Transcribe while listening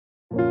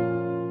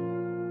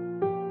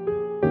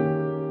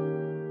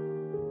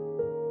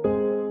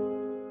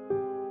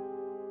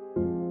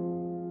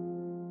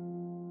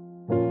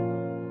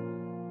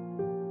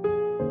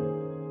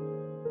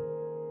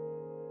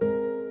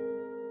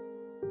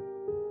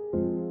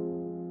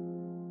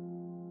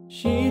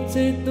She'd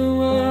take the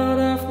world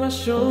off my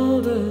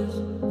shoulders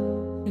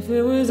if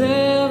it was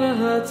ever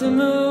hard to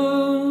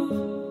move.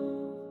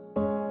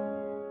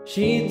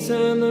 She'd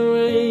turn the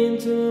rain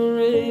to a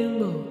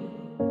rainbow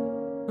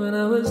when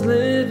I was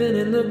living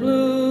in the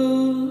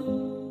blue.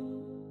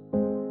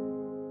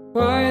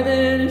 Why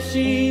then, if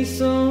she's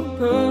so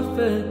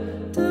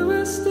perfect, do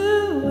I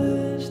still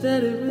wish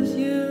that it was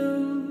you?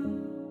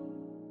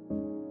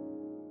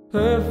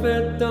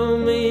 Perfect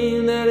don't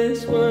mean that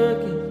it's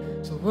working,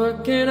 so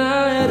what can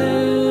I do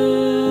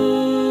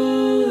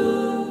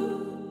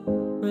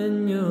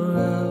when you're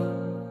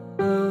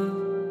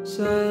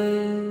outside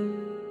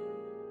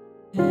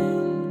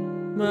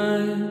in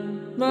my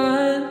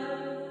mind?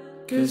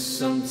 'Cause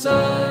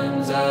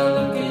sometimes I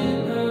look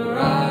in her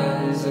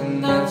eyes,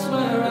 and that's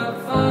where I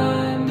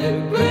find a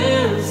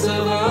glimpse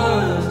of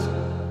us.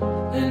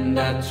 And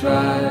I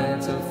try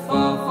to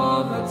fall for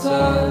her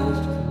touch,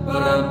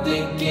 but I'm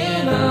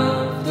thinking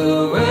of the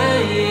way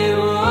it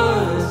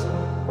was.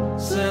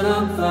 Said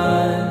I'm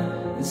fine,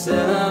 and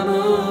said I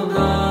moved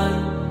on.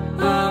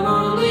 I'm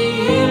only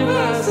here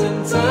passing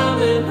time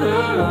in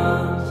her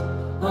arms,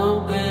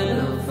 hoping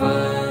I'll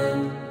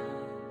find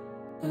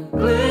a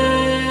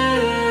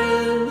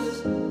glimpse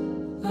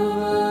of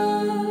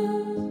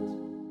us.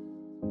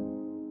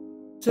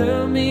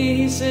 Tell me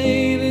he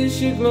saved his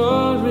your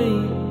glory.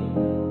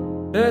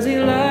 Does he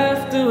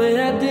laugh the way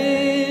I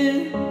did?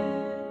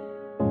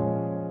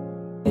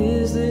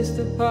 Is this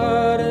the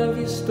part of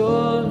your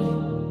story,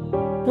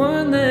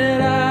 one that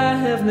I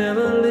have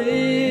never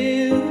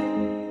lived?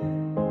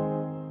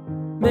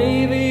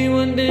 Maybe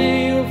one day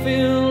you'll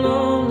feel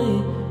lonely,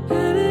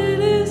 and in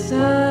his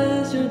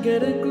eyes you'll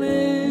get a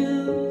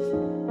glimpse.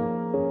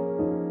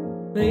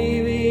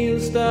 Maybe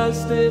you'll start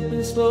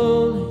slipping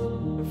slowly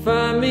and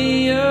find me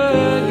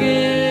again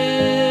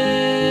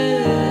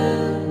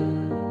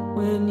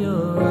when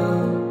you're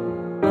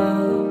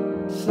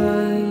outside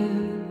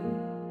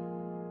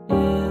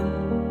in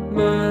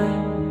my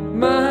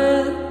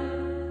mind.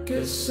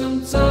 'Cause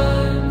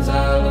sometimes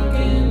I look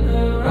in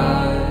her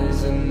eyes,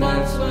 and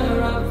that's where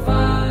I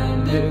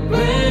find a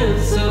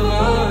glimpse of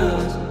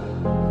us.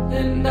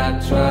 And I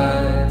try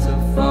to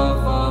fall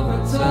for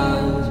her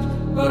touch,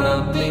 but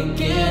I'm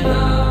thinking